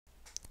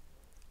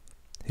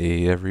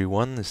Hey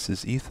everyone, this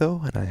is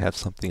Etho, and I have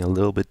something a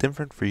little bit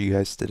different for you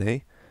guys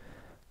today.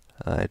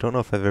 I don't know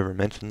if I've ever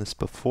mentioned this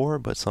before,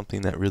 but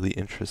something that really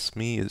interests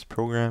me is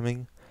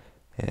programming,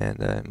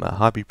 and I'm a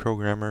hobby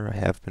programmer. I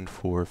have been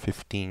for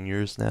 15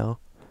 years now.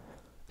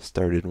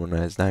 Started when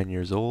I was 9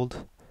 years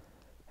old,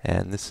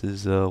 and this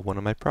is one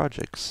of my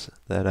projects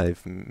that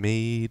I've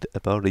made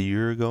about a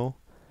year ago.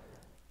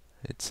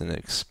 It's an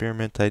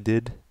experiment I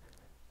did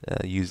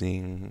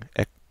using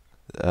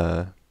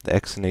the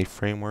XNA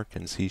framework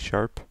in C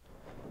Sharp.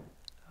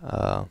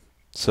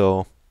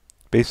 So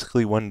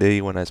basically one day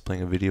when I was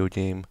playing a video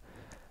game,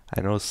 I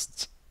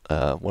noticed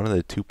one of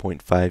the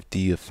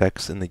 2.5D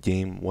effects in the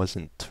game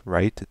wasn't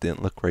right. It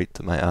didn't look right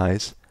to my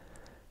eyes.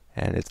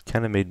 And it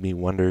kind of made me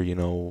wonder,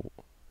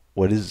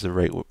 what is the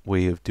right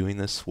way of doing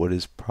this? What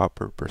is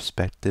proper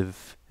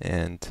perspective?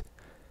 And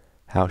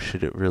how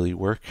should it really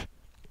work?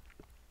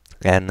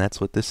 And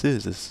that's what this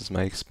is. This is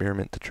my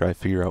experiment to try to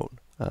figure out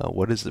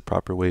what is the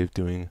proper way of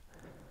doing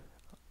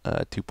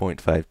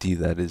 2.5D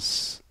that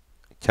is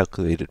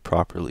calculated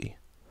properly.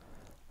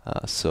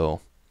 Let's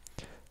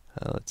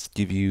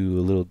give you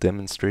a little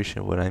demonstration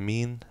of what I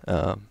mean.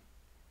 Don't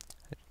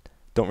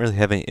really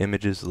have any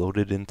images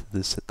loaded into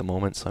this at the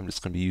moment, so I'm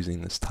just going to be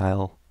using this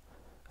tile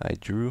I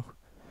drew.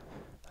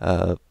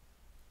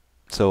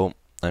 So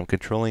I'm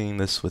controlling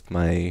this with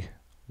my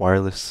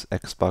wireless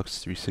Xbox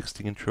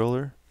 360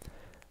 controller.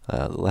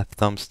 The left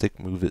thumbstick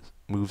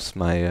moves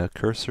my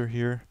cursor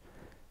here,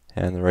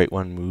 and the right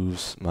one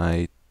moves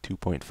my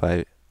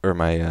 2.5 or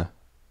my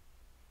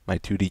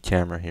 2D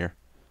camera here.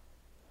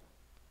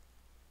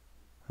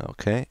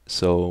 Okay,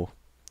 so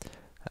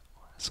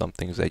some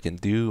things I can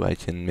do. I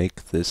can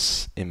make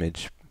this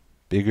image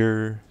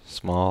bigger,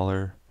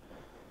 smaller.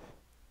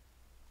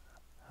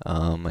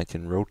 I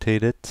can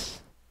rotate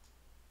it.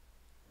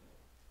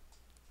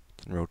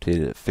 I can rotate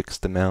it a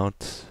fixed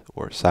amount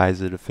or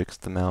size it a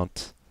fixed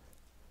amount.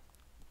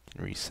 I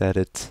can reset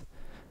it.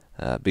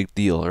 Big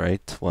deal,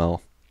 right?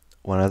 Well,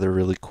 one other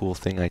really cool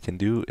thing I can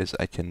do is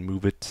I can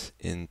move it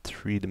in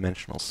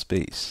three-dimensional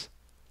space.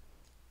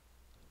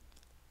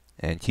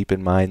 And keep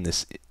in mind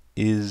this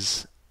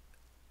is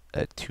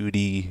a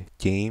 2D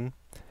game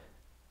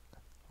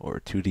or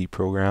a 2D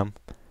program.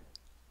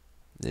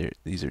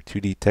 These are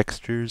 2D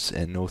textures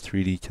and no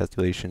 3D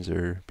calculations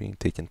are being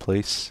taken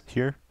place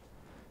here.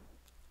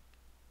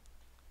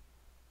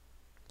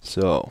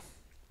 So,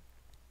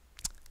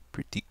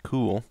 pretty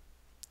cool.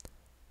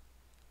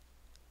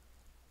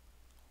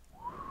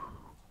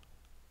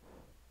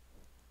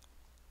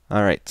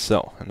 Alright,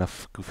 so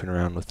enough goofing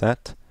around with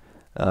that.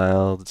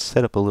 I'll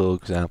set up a little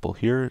example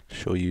here to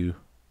show you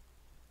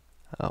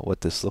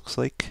what this looks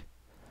like.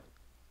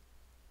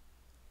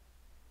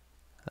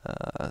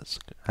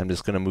 I'm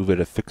just going to move it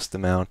a fixed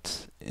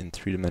amount in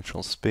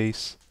three-dimensional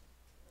space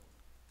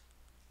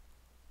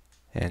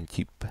and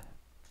keep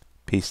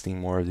pasting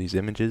more of these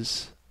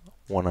images,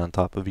 one on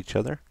top of each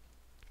other,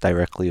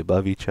 directly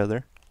above each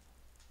other.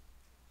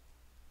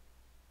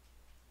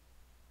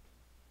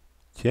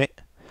 Okay,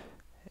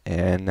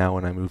 and now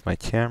when I move my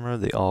camera,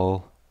 they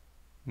all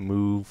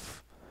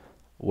move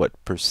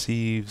what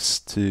perceives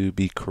to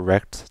be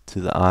correct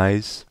to the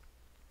eyes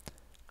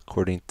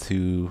according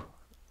to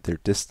their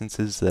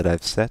distances that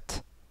I've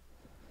set.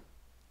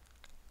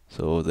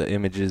 So the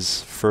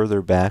images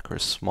further back are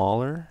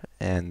smaller,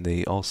 and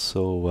they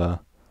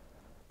also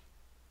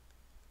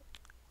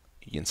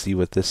you can see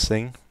with this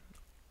thing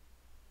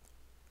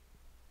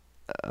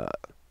the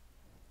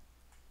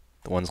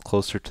ones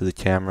closer to the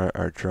camera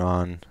are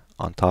drawn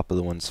on top of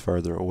the ones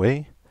farther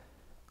away,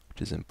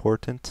 which is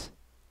important.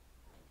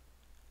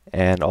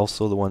 And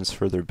also the ones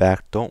further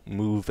back don't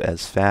move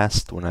as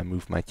fast when I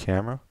move my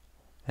camera,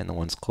 and the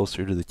ones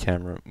closer to the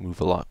camera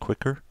move a lot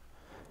quicker.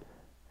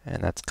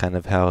 And that's kind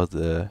of how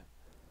the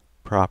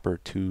proper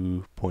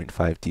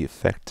 2.5D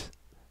effect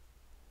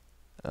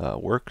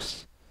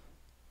works.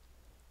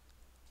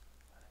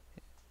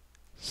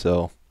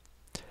 So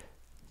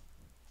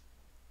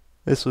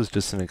this was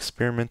just an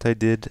experiment I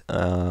did.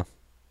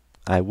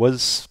 I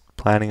was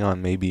planning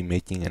on maybe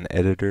making an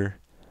editor,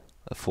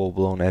 a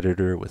full-blown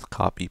editor with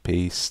copy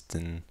paste,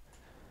 and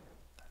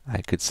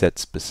I could set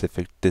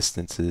specific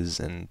distances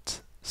and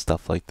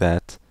stuff like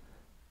that.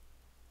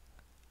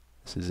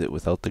 This is it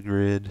without the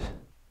grid.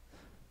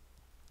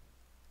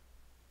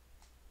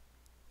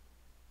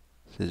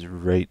 This is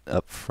right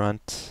up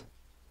front.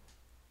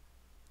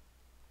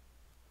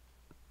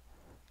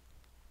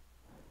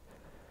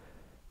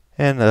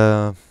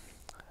 And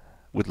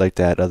would like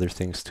to add other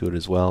things to it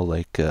as well,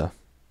 like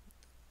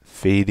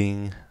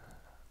fading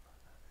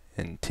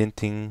and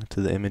tinting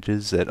to the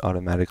images that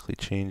automatically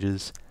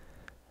changes.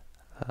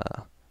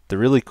 The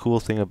really cool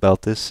thing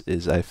about this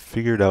is I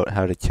figured out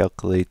how to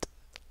calculate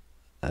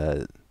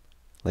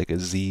like a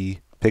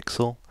Z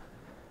pixel,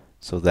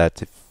 so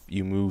that if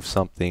you move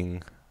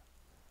something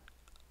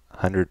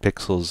 100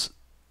 pixels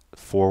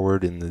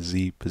forward in the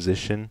Z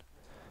position,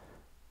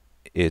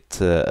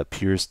 it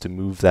appears to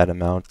move that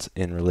amount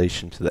in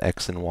relation to the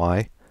X and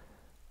Y.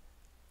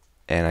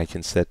 And I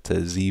can set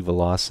Z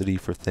velocity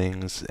for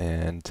things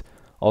and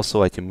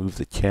Also, I can move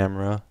the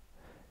camera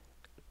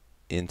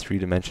in 3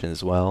 dimensions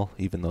as well,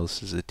 even though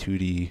this is a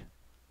 2D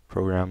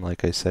program,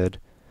 like I said.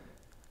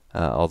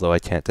 Although I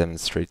can't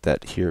demonstrate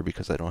that here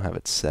because I don't have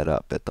it set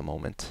up at the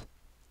moment.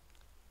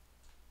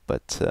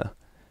 But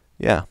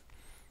yeah,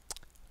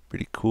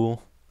 pretty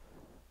cool.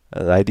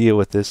 The idea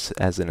with this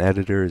as an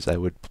editor is I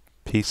would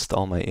paste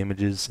all my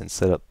images and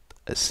set up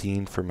a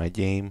scene for my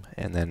game,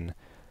 and then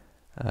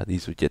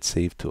these would get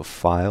saved to a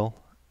file,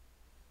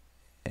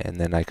 and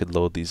then I could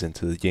load these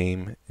into the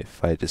game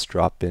if I just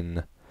drop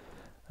in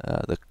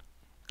the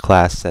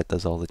class that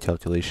does all the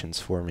calculations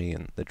for me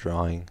and the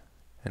drawing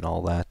and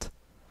all that.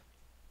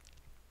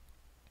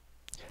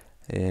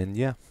 And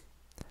yeah,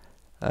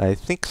 I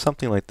think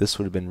something like this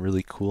would have been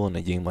really cool in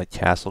a game like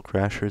Castle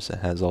Crashers. It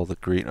has all the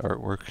great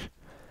artwork.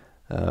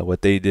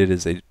 What they did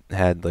is they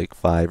had like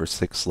 5 or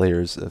 6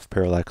 layers of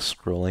parallax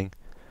scrolling,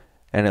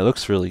 and it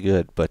looks really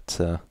good, but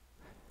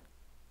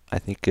I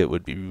think it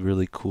would be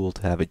really cool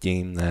to have a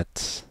game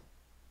that,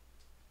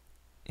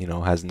 you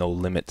know, has no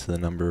limit to the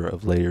number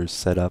of layers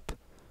set up.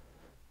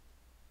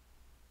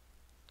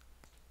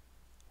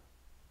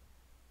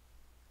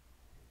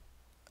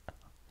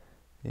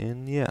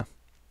 And yeah,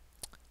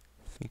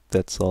 I think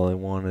that's all I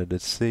wanted to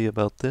say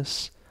about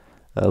this.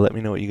 Let me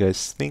know what you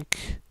guys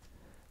think.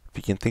 If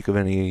you can think of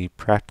any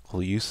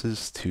practical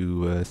uses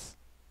to a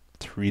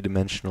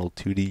 3-dimensional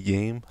 2D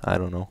game, I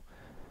don't know.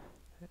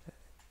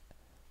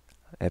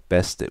 At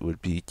best, it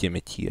would be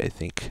gimmicky, I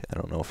think. I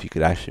don't know if you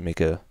could actually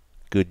make a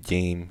good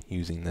game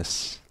using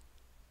this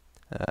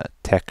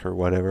tech or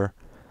whatever.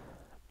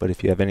 But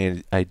if you have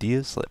any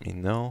ideas, let me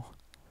know.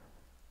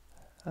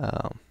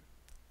 But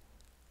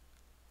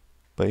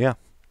yeah,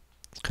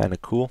 it's kind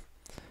of cool.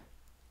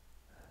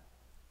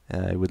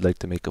 I would like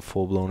to make a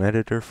full-blown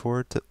editor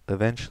for it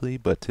eventually,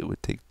 but it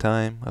would take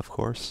time, of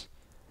course.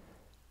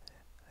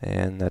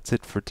 And that's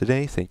it for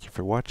today. Thank you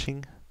for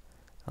watching.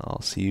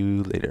 I'll see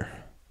you later.